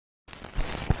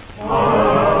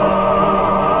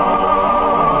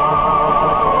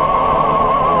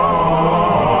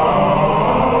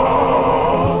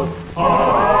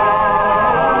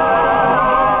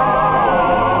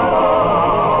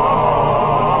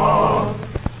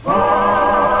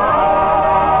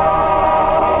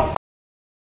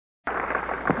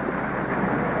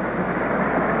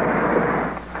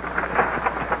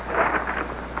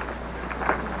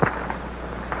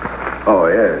Oh,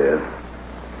 here it is.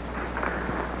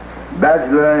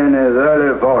 Bachelor in his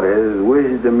early 40s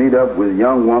wishes to meet up with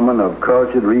young woman of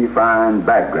cultured, refined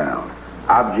background.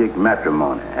 Object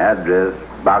matrimony. Address,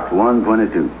 box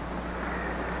 122.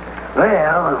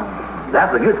 Well,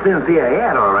 that's a good sincere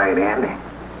ad, all right, Andy.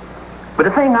 But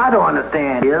the thing I don't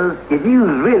understand is, if you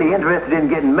was really interested in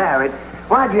getting married,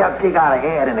 why'd you have to take out an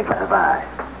ad in the classifieds?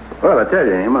 Well, I tell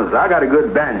you, Amos, I got a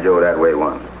good banjo that way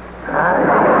once.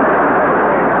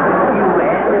 You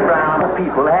Andy Brown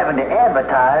people having to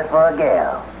advertise for a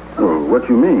gal. Oh, what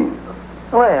you mean?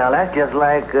 Well, that's just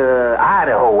like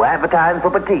Idaho advertising for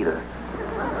potatoes.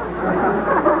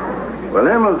 Well,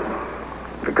 Amos,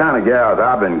 the kind of gals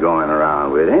I've been going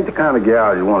around with ain't the kind of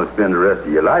gals you want to spend the rest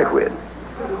of your life with.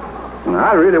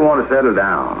 I really want to settle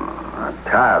down. I'm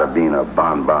tired of being a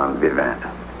bon vivant.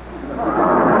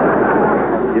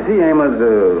 You see, Amos,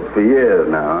 for years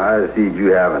now, I see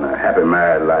you having a happy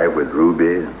married life with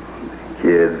Ruby,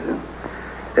 kids, and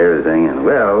everything. And,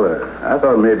 well, I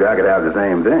thought maybe I could have the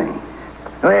same thing.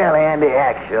 Well, Andy,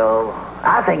 actual,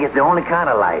 I think it's the only kind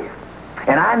of life.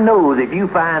 And I know that if you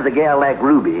find a gal like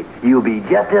Ruby, you'll be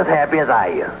just as happy as I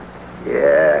am.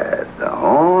 Yeah, it's the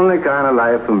only kind of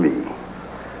life for me.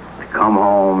 To come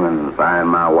home and find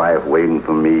my wife waiting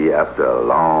for me after a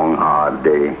long, hard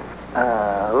day.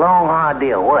 Long, hard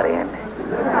day of what, Andy?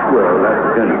 Well,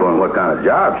 that depends upon what kind of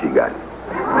job she got.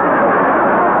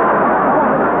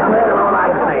 Well, all I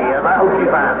can say is I hope she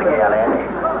finds a gal, Andy.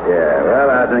 Yeah, well,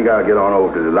 I think I'll get on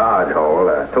over to the lodge hall.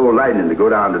 I told Lightning to go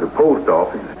down to the post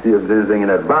office and see if there's anything in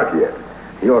that box yet.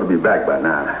 He ought to be back by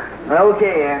now.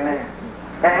 Okay, Andy.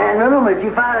 And remember, if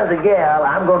you find a gal,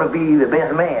 I'm going to be the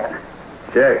best man.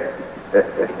 Check.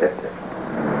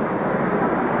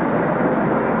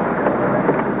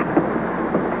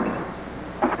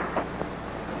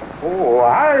 Oh,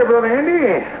 hi, Brother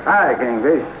Andy. Hi,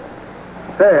 Kingfish.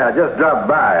 Say, I just dropped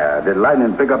by. Did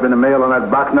Lightning pick up in the mail on that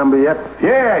box number yet?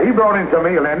 Yeah, he brought in some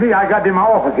mail, Andy. I got it in my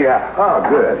office here. Oh,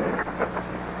 good.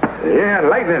 Yeah,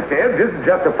 Lightning said this is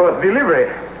just the first delivery.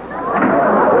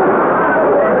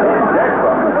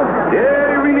 Yeah,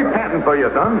 they're really panting for you,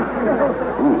 son.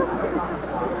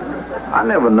 I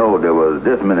never knowed there was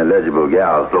this many legible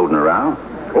gals floating around.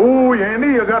 Oh, Andy,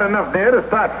 you got enough there to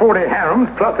start 40 harems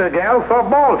plus a gal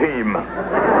softball team.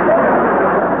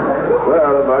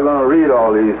 Well, if I'm going to read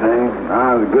all these things,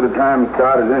 now's as good a time to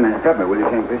start as any. Help me, will you,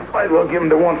 Kingfish? Might as well give him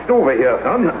the one over here,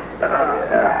 son.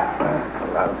 Yeah.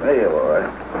 I'll tell you, all right.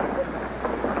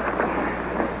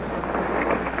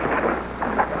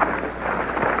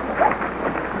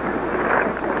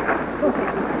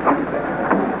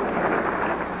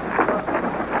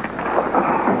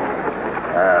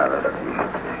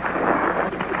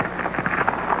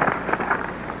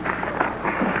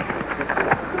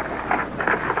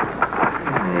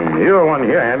 You're one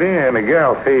here, Andy, and the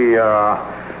gal say,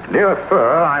 dear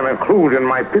sir, I'm including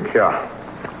my picture.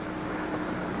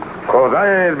 Because I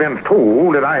had been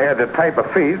told that I had the type of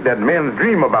face that men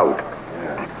dream about.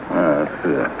 That's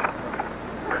it.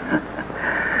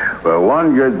 Well,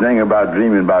 one good thing about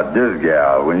dreaming about this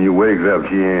gal, when you wakes up,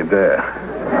 she ain't there.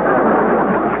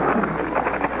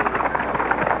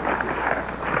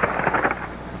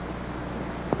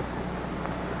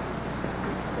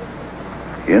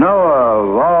 You know,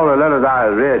 of all the letters I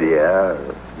read here,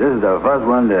 this is the first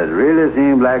one that really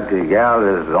seemed like the gal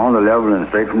is on the level and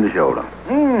straight from the shoulder.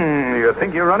 You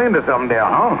think you run into something there,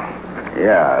 huh?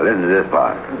 Yeah, listen to this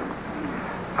part.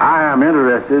 I am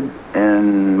interested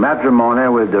in matrimony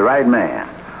with the right man.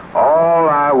 All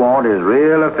I want is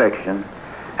real affection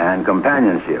and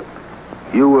companionship.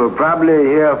 You will probably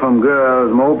hear from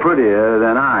girls more prettier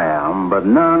than I am, but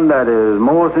none that is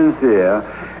more sincere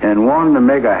in wanting to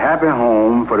make a happy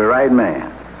home for the right man.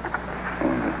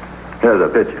 Here's a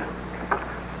picture.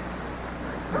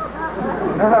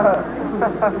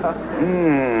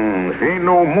 She ain't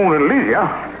no Mona Lisa.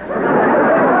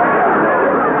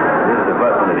 This is the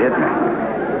first one that hit me.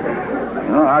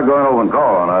 You know, I'll go over and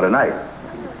call on her tonight.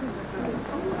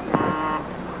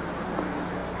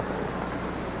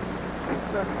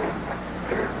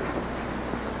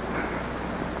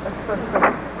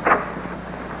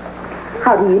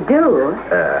 How do you do?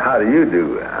 How do you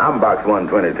do? I'm box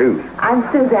 122. I'm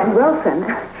Suzanne Wilson.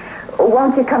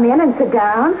 won't you come in and sit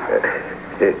down?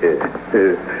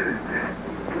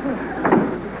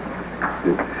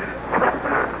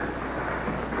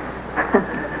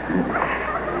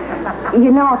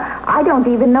 You know, I don't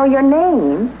even know your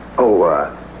name. Oh,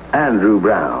 Andrew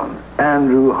Brown.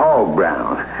 Andrew Hogg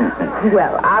Brown.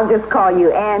 Well, I'll just call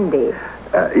you Andy.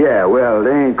 Yeah, well,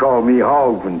 they ain't called me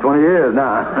Hogg for 20 years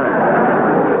now.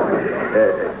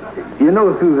 You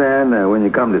know, Suzanne, when you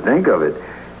come to think of it,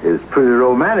 it's pretty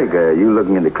romantic, you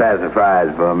looking in the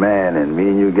classifieds for a man and me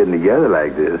and you getting together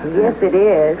like this. Yes, it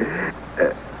is.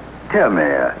 Tell me,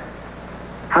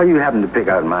 how you happen to pick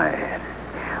out my ad?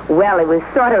 Well, it was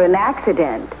sort of an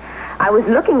accident. I was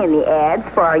looking in the ads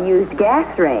for a used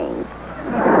gas range.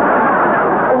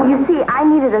 Oh, you see, I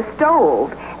needed a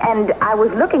stove, and I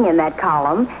was looking in that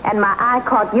column, and my eye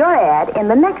caught your ad in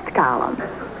the next column.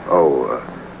 Oh,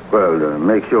 well, to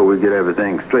make sure we get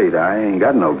everything straight, I ain't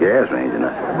got no gas range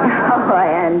enough. Oh,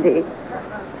 Andy.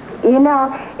 You know,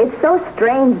 it's so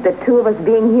strange the two of us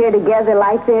being here together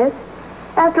like this.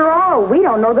 After all, we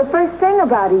don't know the first thing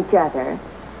about each other.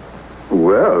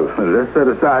 Well, let's set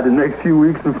aside the next few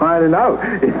weeks and find it out.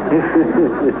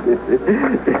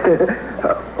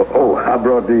 Oh, I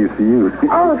brought these for you.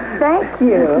 Oh, thank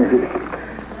you.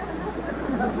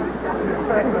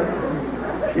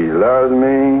 She loves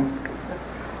me.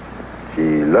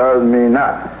 She loves me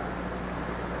not.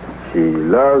 She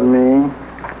loves me.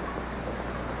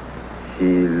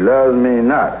 She loves me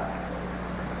not.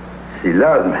 She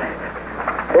loves me.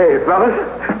 Hey, fellas,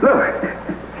 look.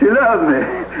 She loves me.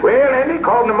 Well, Andy,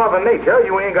 calling to Mother Nature,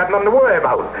 you ain't got nothing to worry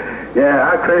about. Yeah,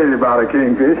 I'm crazy about a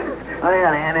kingfish.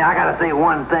 Well, Andy, I gotta say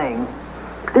one thing.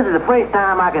 This is the first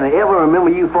time I can ever remember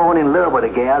you falling in love with a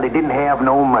gal that didn't have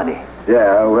no money.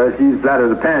 Yeah, well, she's flat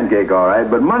as a pancake, all right,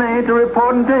 but money ain't the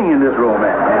important thing in this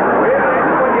romance. Well,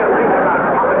 Andy, when you think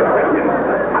about competition,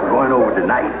 I'm going over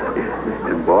tonight.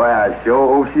 And boy, I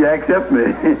sure hope she accepts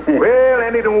me. well,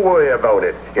 Andy, don't worry about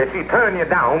it. If she turn you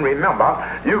down, remember,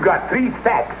 you got 3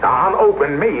 sacks on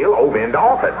open mail over in the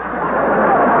office.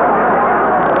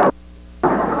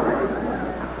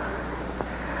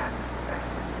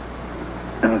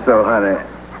 And so, honey,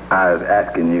 I was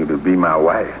asking you to be my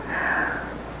wife.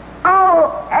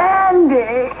 Oh,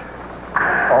 Andy.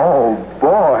 Oh,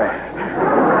 boy.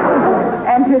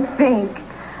 And to think,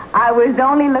 I was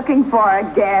only looking for a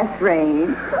gas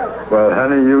range. Well,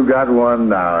 honey, you got one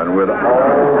now, and with all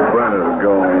runners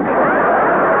going.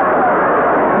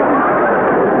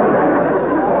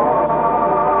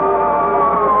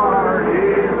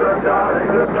 He's a jolly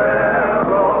good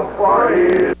fellow, for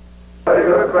he's a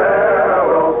good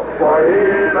fellow, for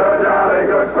he's a jolly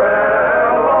good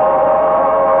fellow.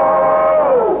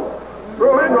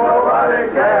 Truly nobody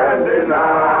can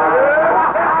deny.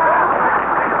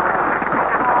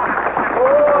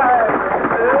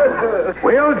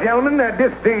 Well, gentlemen, at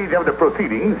this stage of the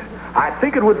proceedings, I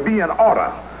think it would be an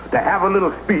order to have a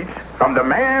little speech from the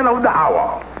man of the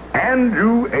hour,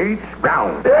 Andrew H.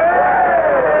 Brown.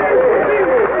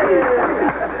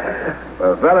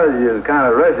 Well, fellas, you're kind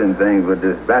of rushing things with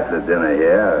this bachelor dinner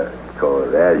here.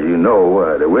 Because, as you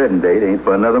know, the wedding date ain't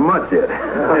for another month yet.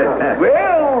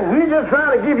 Well, we just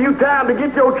trying to give you time to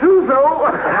get your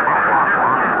trousseau.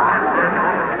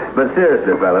 But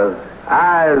seriously, fellas,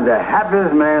 I am the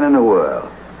happiest man in the world.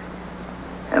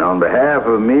 And on behalf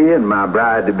of me and my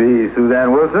bride-to-be,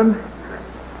 Suzanne Wilson...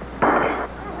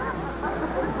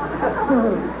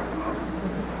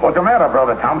 What's the matter,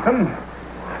 Brother Thompson?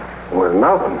 Well,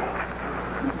 nothing.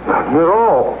 Nothing at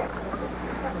all.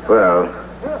 Well,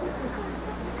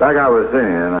 like I was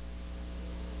saying,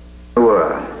 the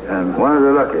world, and one of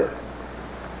the luckiest.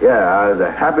 Yeah, I was the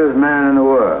happiest man in the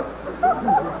world.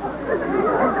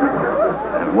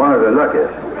 And one of the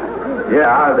luckiest. Yeah,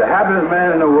 I was the happiest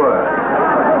man in the world.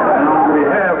 And on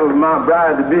behalf of my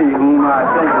bride-to-be, whom I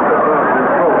think is above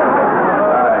reproach,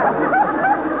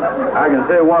 I can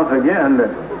say once again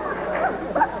that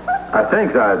I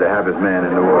think I was the happiest man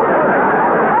in the world.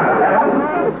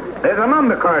 There's an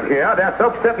undercurrent here that's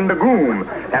upsetting the groom.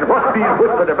 And what's being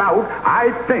whispered about,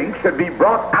 I think, should be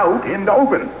brought out in the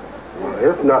open.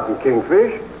 It's nothing,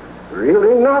 Kingfish.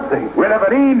 Really nothing. Well, if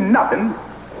it ain't nothing,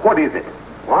 what is it?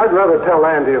 Well, I'd rather tell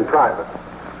Andy in private.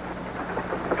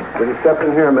 Will you step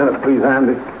in here a minute, please,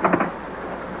 Andy?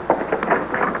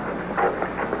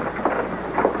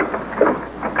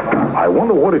 I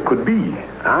wonder what it could be.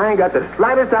 I ain't got the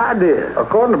slightest idea.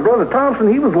 According to Brother Thompson,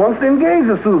 he was once engaged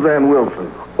to Suzanne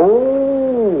Wilson.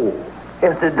 Oh,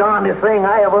 it's the darndest thing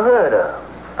I ever heard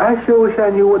of. I sure wish I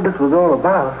knew what this was all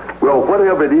about. Well,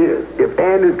 whatever it is, if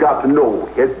Andy's got to know,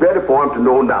 it's better for him to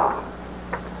know now.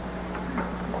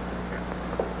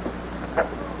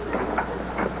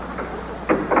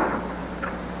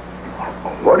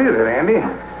 What is it, Andy?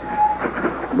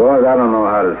 Boys, I don't know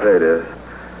how to say this,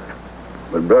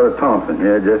 but Brother Thompson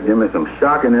here just gave me some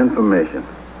shocking information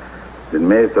that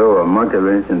may throw a monkey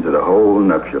wrench into the whole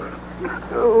nuptials.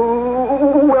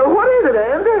 Well, what is it,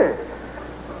 Andy?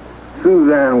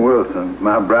 Suzanne Wilson,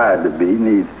 my bride-to-be,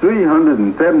 needs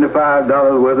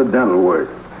 $375 worth of dental work.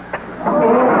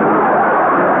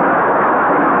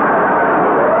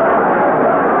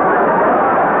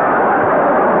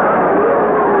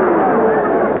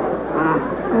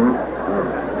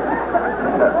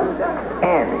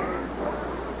 Andy,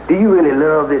 do you really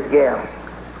love this gal?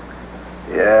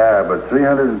 Yeah, but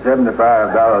 $375 is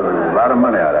a lot of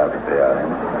money I'd have to pay out,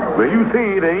 ain't it? Well, you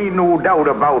see, there ain't no doubt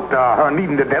about her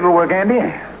needing the dental work, Andy.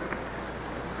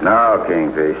 No,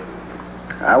 Kingfish.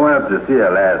 I went up to see her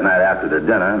last night after the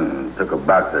dinner and took a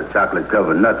box of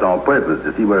chocolate-covered nuts on purpose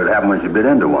to see what would happen when she bit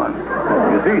into one.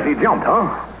 You see, she jumped, huh?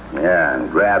 Yeah, and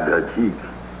grabbed her cheek.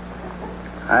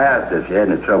 I asked her if she had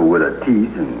any trouble with her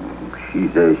teeth, and she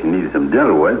said she needed some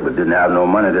dental work but didn't have no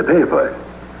money to pay for it.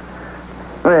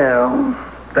 Well,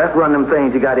 that's one of them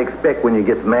things you got to expect when you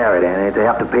get married, Andy, to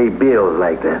have to pay bills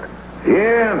like that.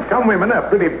 Yeah, and some women are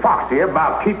pretty foxy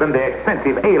about keeping their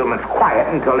expensive ailments quiet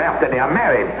until after they're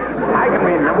married. I can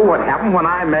remember what happened when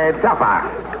I married Sapphire.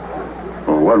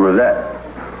 Well, what was that?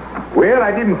 Well,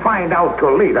 I didn't find out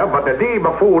till later, but the day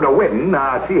before the wedding,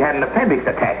 she had an appendix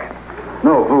attack.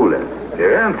 No fooling.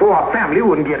 Yeah, and so our family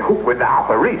wouldn't get hooked with the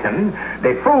operation.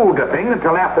 They froze the thing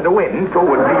until after the wedding, so it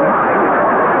would be mine.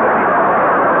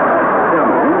 Tell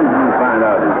me, when did you find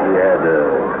out that she had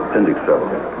appendix trouble?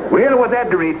 Well, it was at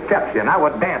the reception. I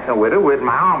was dancing with her with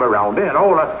my arm around her, and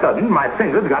all of a sudden, my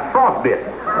fingers got frostbit.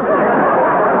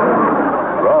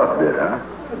 Frostbit, huh?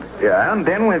 Yeah, and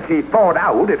then when she thawed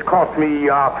out, it cost me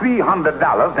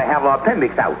 $300 to have her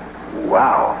appendix out.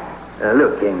 Wow.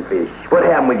 Look, Kingfish, what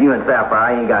happened with you and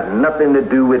Sapphire ain't got nothing to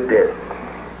do with this.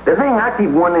 The thing I keep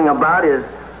wondering about is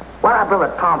why our brother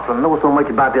Thompson knows so much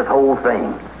about this whole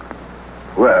thing.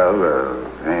 Well,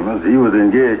 Amos, he was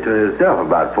engaged to himself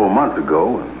about 4 months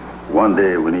ago, and one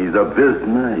day when he's up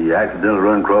visiting her, he accidentally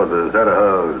run across a set of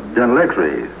her dental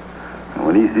x-rays. And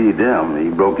when he see them, he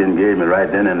broke the engagement right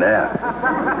then and there.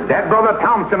 That brother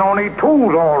Thompson on his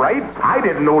tools, all right. I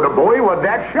didn't know the boy was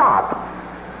that sharp.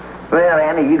 Well,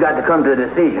 Andy, you got to come to a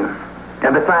decision.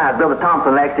 And besides, Brother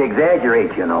Thompson likes to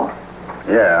exaggerate, you know.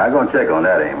 Yeah, I'm going to check on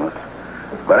that, Amos.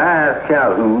 But I asked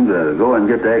Calhoun to go and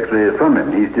get the x-rays from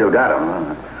him. He still got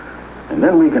them. And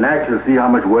then we can actually see how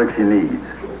much work she needs.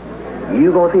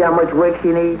 You gonna see how much work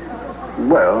she needs?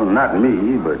 Well, not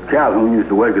me, but Calhoun used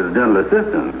to work as a dental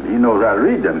assistant. He knows how to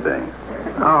read them things.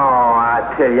 Oh,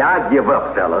 I tell you, I give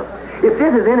up, fellas. If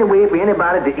this is any way for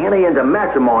anybody to enter into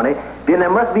matrimony, then there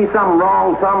must be something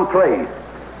wrong someplace.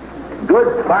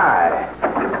 Goodbye.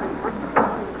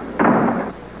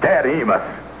 That Amos,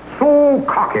 so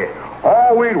cocky.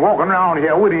 Always walking around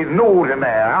here with his nose in the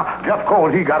air just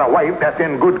cause he got a wife that's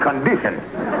in good condition.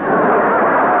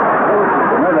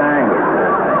 Another angle.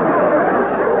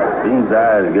 Seems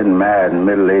I is getting mad in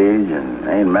middle age and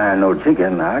ain't marrying no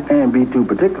chicken. I can't be too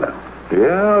particular.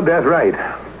 Yeah, that's right.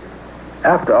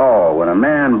 After all, when a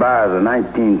man buys a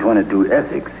 1922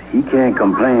 Essex, he can't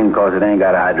complain because it ain't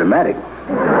got a hydromatic. Be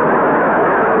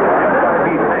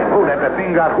thankful that the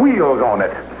thing got wheels on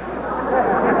it.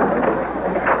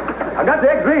 I got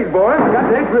the x-rays, boy. I got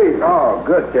the x-rays. Oh,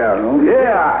 good, Calhoun.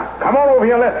 Yeah. Come on over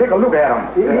here and let's take a look at them.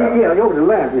 Yeah, over the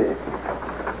lamp here.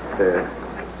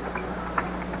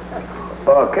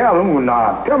 Calhoun,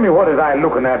 tell me what is I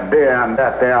looking at there in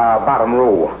that there bottom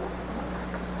row?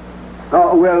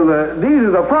 Oh, well, these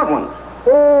are the front ones.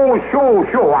 Oh,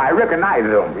 sure. I recognize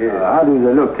them. Yeah. How do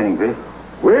they look, Kingfish?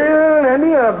 Well, and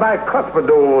the bicuspid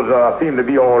those seem to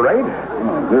be all right.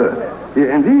 Oh, good.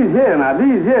 Yeah, and these here,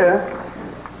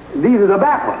 these are the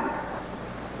back ones.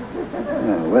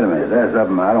 Wait a minute. That's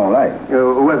something I don't like.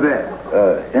 What's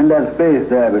that? In that space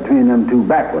there between them two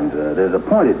back ones, there's a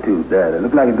pointed tooth there that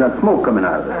looks like it's got smoke coming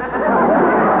out of it.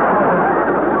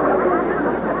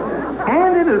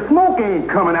 Andy, the smoke ain't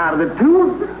coming out of the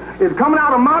tooth. It's coming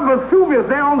out of Mount Vesuvius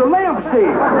there on the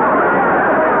lampshade.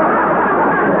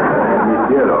 You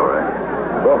did all right.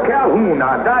 Well, Calhoun,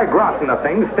 diagnosing the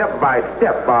thing step by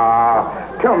step.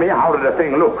 Tell me, how did the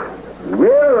thing look?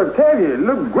 Well, I tell you, it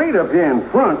looked great up here in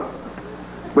front.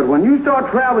 But when you start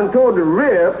traveling toward the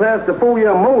rear, past the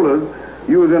 4-year molars,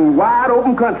 you was in wide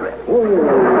open country. Oh,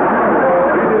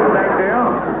 bridges back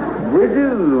there?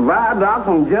 Bridges, viaducts,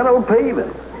 and gentle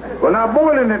paving. Well, now,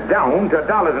 boiling it down to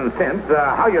dollars and cents,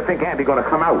 how you think Andy gonna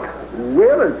come out?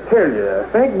 Well, I tell you, I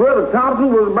think Brother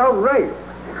Thompson was about right.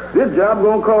 This job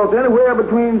gonna cost anywhere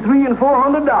between $300 and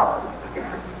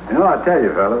 $400. You know, I tell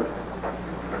you, fellas,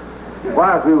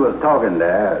 Whilst we was talking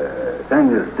there, the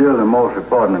thing that's still the most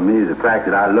important to me is the fact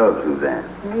that I love Suzanne.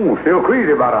 Ooh, still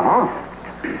crazy about her, huh?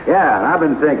 Yeah, and I've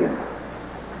been thinking.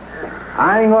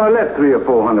 I ain't gonna let $300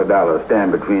 or $400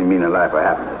 stand between me and a life of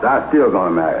happiness. I'm still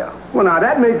gonna marry her. Well, now,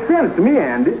 that makes sense to me,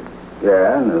 Andy.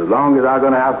 Yeah, and as long as I'm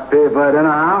gonna have to pay for it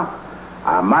anyhow,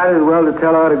 I might as well to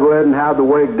tell her to go ahead and have the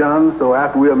work done so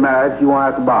after we're married, she won't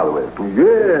have to bother with it.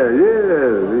 Yeah.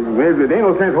 Maybe it ain't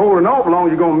no sense holding off long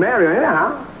as you're gonna marry her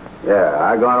anyhow. Yeah,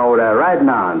 I'm going over there right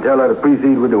now and tell her to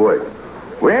proceed with the work.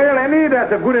 Well, Andy,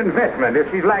 that's a good investment.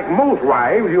 If she's like most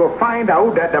wives, you'll find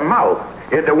out that the mouth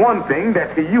is the one thing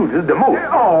that she uses the most.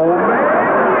 Oh,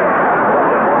 man.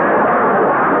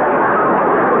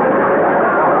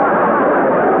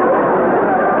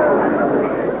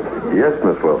 Yes,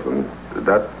 Miss Wilson.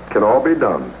 That can all be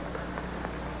done.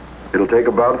 It'll take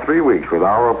about 3 weeks with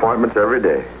our appointments every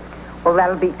day. Well,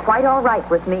 that'll be quite all right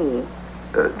with me.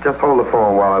 Just hold the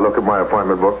phone while I look at my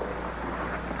appointment book.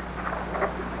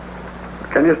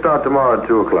 Can you start tomorrow at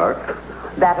 2 o'clock?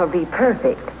 That'll be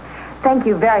perfect. Thank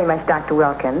you very much, Dr.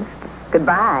 Wilkins.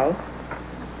 Goodbye.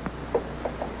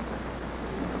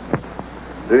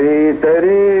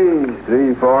 330,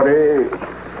 340,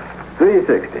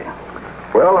 360.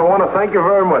 Well, I want to thank you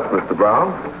very much, Mr.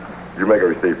 Brown. You make a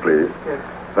receipt, please.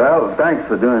 Well, thanks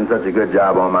for doing such a good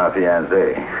job on my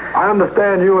fiancée. I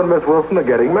understand you and Miss Wilson are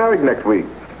getting married next week.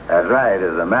 That's right.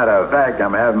 As a matter of fact,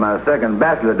 I'm having my second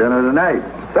bachelor dinner tonight.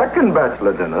 Second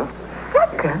bachelor dinner?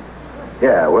 Second?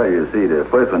 Yeah, well, you see, the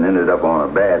first one ended up on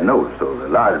a bad note, so the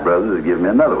large brothers are giving me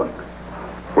another one.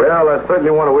 Well, I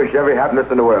certainly want to wish you every happiness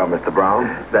in the world, Mr. Brown.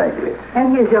 Thank you.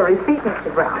 And here's your receipt,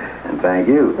 Mr. Brown. And thank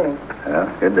you. Thanks. Well,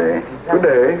 good day. Good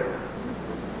day.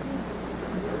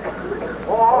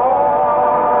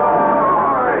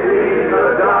 He's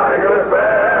a jolly good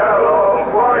fellow,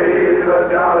 for he's a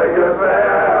jolly good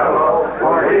fellow,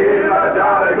 for he's a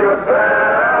jolly good fellow.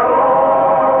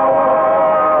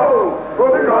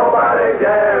 Nobody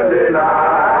can deny.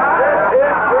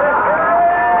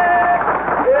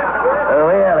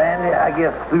 Well, Andy, I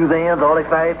guess Suzanne's all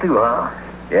excited too, huh?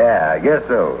 Yeah, I guess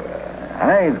so.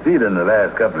 I ain't seen her in the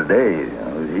last couple of days.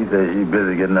 She says she's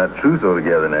busy getting that trousseau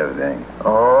together and everything.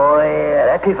 Oh, yeah,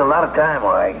 that takes a lot of time,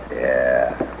 all right.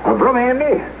 Yeah. Well, Brother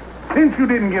Andy, since you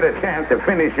didn't get a chance to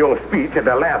finish your speech at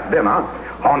the last dinner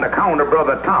on account of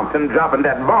Brother Thompson dropping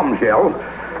that bombshell,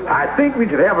 I think we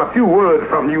should have a few words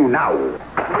from you now.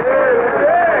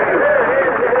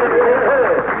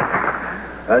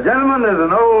 Gentlemen, there's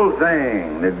an old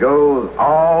saying that goes,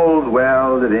 all's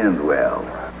well that ends well.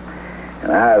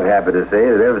 And I was happy to say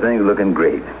that everything's looking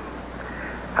great.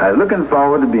 I was looking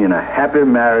forward to being a happy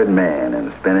married man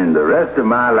and spending the rest of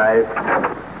my life...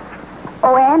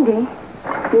 Oh, Andy.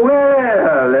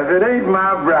 Well, if it ain't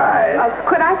my bride...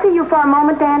 Could I see you for a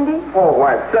moment, Andy? Oh,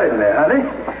 why, certainly, honey.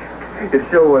 It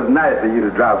sure was nice of you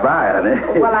to drop by, honey.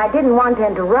 Well, I didn't want to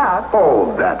interrupt.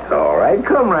 Oh, that's all right.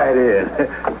 Come right in.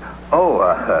 Oh,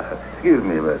 excuse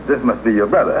me, but this must be your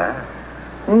brother,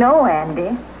 huh? No,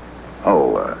 Andy.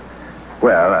 Oh,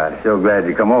 well, I'm sure glad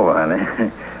you come over, honey.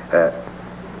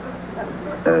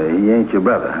 He ain't your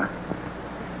brother, huh?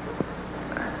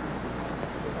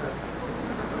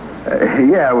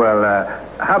 Yeah, well,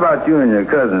 how about you and your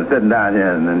cousin sitting down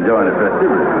here and enjoying the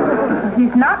festivities?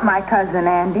 He's not my cousin,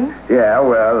 Andy. Yeah,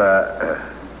 well,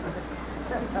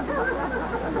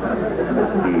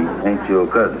 he ain't your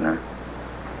cousin, huh?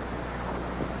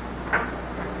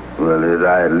 Well, is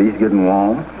I at least getting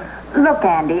warm? Look,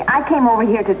 Andy, I came over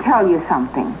here to tell you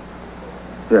something.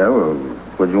 Yeah, well,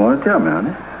 what do you want to tell me,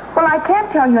 honey? Well, I can't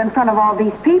tell you in front of all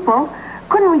these people.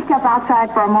 Couldn't we step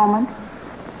outside for a moment?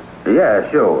 Yeah,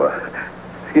 sure.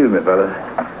 Excuse me, fella.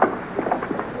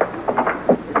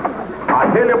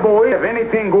 I tell you, boy, if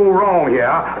anything go wrong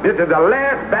here, this is the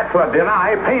last bachelor dinner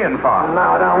I ain't paying for.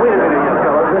 Now, wait a minute, young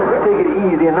fellas. Let's take it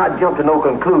easy and not jump to no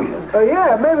conclusions.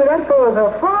 Yeah, maybe that fellow's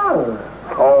her father.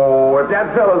 Oh, if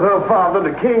that fella's her father,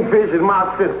 the kingfish is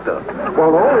my sister.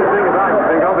 Well, the only thing that I can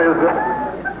think of is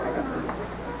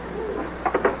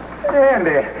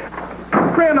Andy,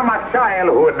 friend of my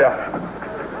childhood,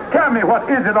 tell me what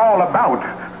is it all about?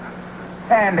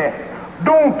 Andy,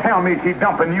 don't tell me she's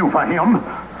dumping you for him.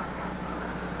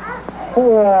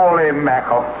 Holy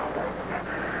mackerel.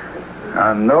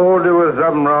 I know there was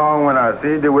something wrong when I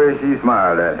see the way she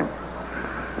smiled at him.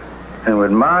 And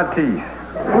with my teeth.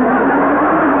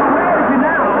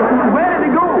 Where did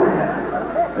he go?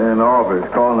 In the office,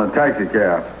 calling a taxi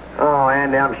cab. Oh,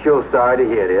 Andy, I'm sure sorry to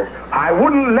hear this. I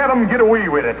wouldn't let him get away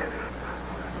with it.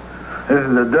 This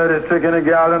is the dirtiest trick any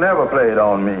gal that ever played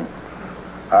on me.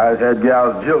 I've had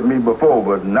gals jilt me before,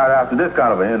 but not after this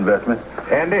kind of an investment.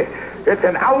 Andy. It's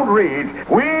an outrage.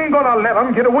 We ain't gonna let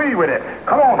them get away with it.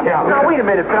 Come on, Calvin. Now, wait a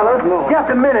minute, fellas. Just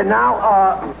a minute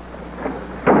now.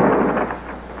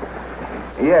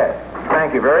 Yes,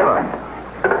 thank you very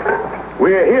much.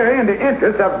 We're here in the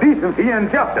interest of decency and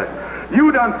justice.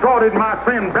 You done frauded my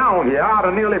friend Brown here out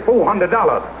of nearly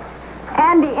 $400.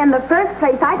 Andy, in the first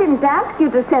place, I didn't ask you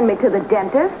to send me to the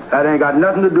dentist. That ain't got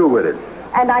nothing to do with it.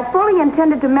 And I fully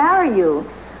intended to marry you.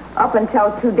 Up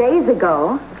until 2 days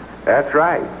ago. That's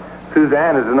right.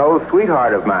 Suzanne is an old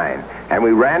sweetheart of mine. And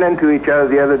we ran into each other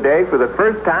the other day for the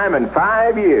first time in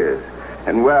 5 years.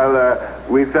 And, well,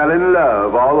 we fell in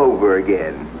love all over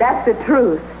again. That's the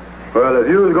truth. Well, if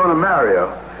you was going to marry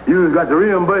her, you was got to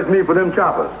reimburse me for them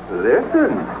choppers.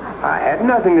 Listen, I had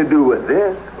nothing to do with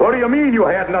this. What do you mean you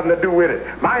had nothing to do with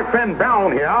it? My friend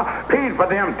Brown here paid for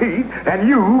them teeth, and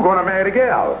you gonna marry the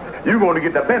gal. You gonna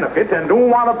get the benefits and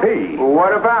don't want to pay. Well,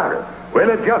 what about it?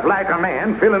 Well, it's just like a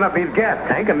man filling up his gas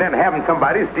tank and then having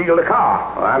somebody steal the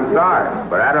car. Well, I'm sorry,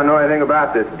 but I don't know anything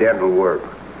about this dental work.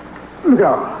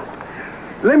 God,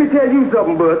 let me tell you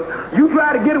something, Bud. You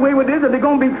try to get away with this, and there's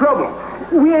gonna be trouble.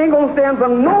 We ain't gonna stand for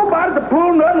nobody to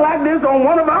pull nothing like this on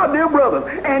one of our dear brothers.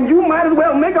 And you might as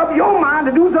well make up your mind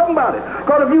to do something about it.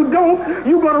 Because if you don't,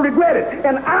 you're gonna regret it.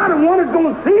 And I'm the one that's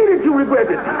gonna see that you regret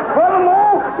it.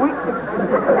 Furthermore,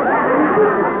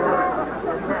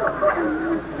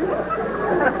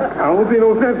 I don't see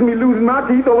no sense in me losing my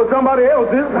teeth over somebody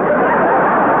else's. All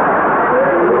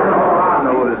I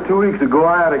know is 2 weeks ago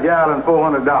I had a gallon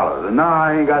 $400, and now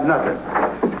I ain't got nothing.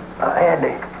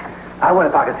 Andy, I wonder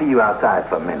if I could see you outside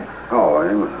for a minute. Oh,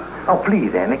 Amos. Oh,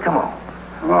 please, Andy, come on.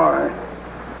 All right.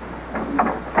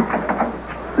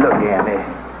 Look, Andy,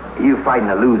 you fighting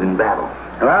a losing battle.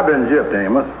 Well, I've been gypped,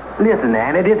 Amos. Listen,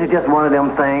 Andy, this is just one of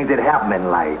them things that happen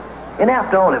in life. And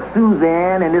after all, if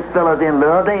Suzanne and this fella's in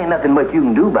love, there ain't nothing much you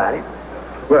can do about it.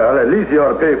 Well, at least you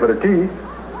ought to pay for the teeth.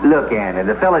 Look, Andy,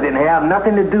 the fella didn't have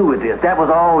nothing to do with this. That was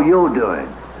all you're doing.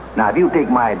 Now, if you take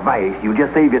my advice, you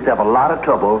just save yourself a lot of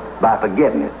trouble by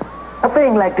forgetting it. A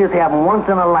thing like this happens once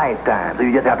in a lifetime, so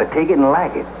you just have to take it and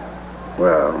like it.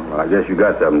 Well, I guess you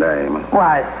got something there, Amos.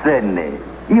 Why, certainly.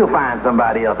 You'll find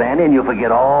somebody else, Andy, and you'll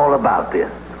forget all about this.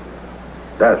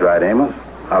 That's right, Amos.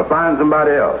 I'll find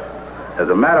somebody else. As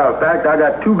a matter of fact, I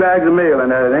got 2 bags of mail in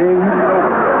there that ain't even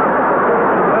open.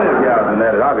 Plenty of gals in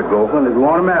there that I could go for if you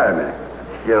want to marry me.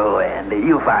 Sure, Andy.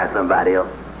 You'll find somebody else.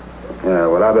 Yeah,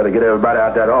 well, I better get everybody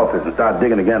out that office and start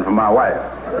digging again for my wife.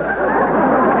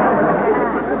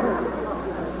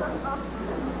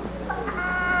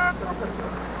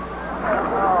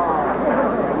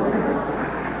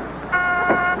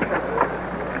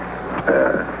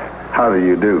 How do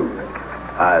you do?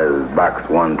 Is box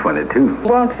 122.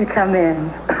 Won't you come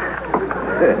in?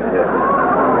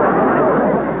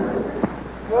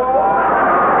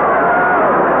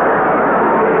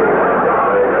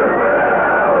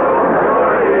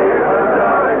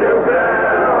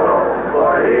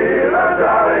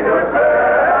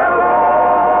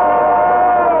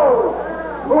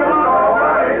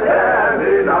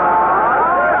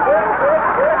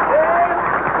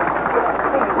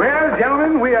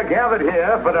 Gathered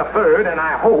here for the third and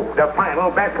I hope the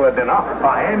final bachelor dinner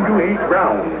for Andrew H.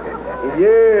 Brown.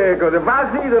 Yeah, because if I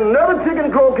see another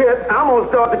chicken croquette, I'm going to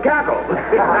start to cackle.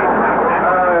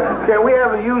 Can we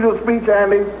have the usual speech,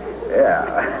 Andy? Yeah.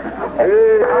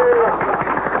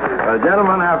 Well,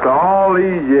 gentlemen, after all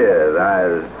these years,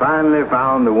 I finally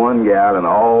found the one gal in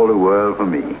all the world for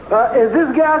me. Is this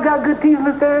gal got good teeth,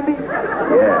 Mr. Andy?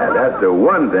 Yeah, that's the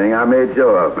one thing I made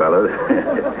sure of, fellas.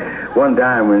 One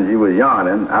time when she was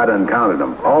yawning, I done counted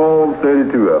them. All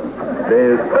 32 of them.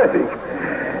 They're perfect.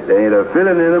 They ain't a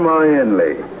filling in them or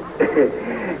inlay.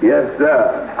 Yes,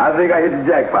 sir. I think I hit the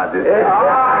jackpot this time.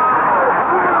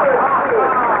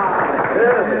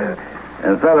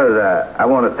 And fellas, I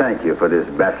want to thank you for this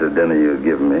bachelor dinner you've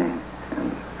given me.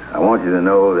 And I want you to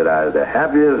know that I was the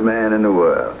happiest man in the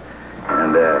world.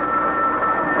 And,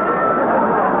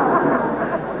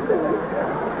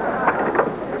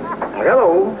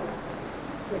 Hello.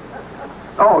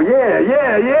 Oh, yeah.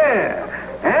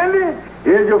 Andy,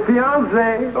 here's your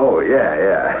fiancée. oh,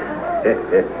 yeah.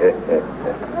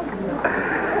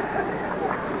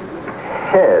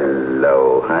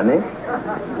 Hello, honey.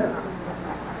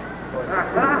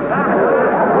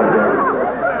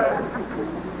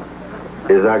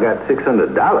 Is I got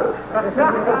 $600.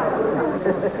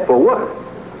 For what?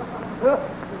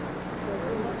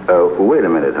 Oh, wait a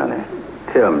minute, honey.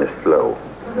 Tell me slow.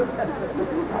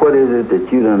 What is it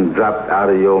that you done dropped out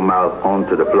of your mouth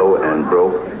onto the floor and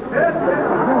broke?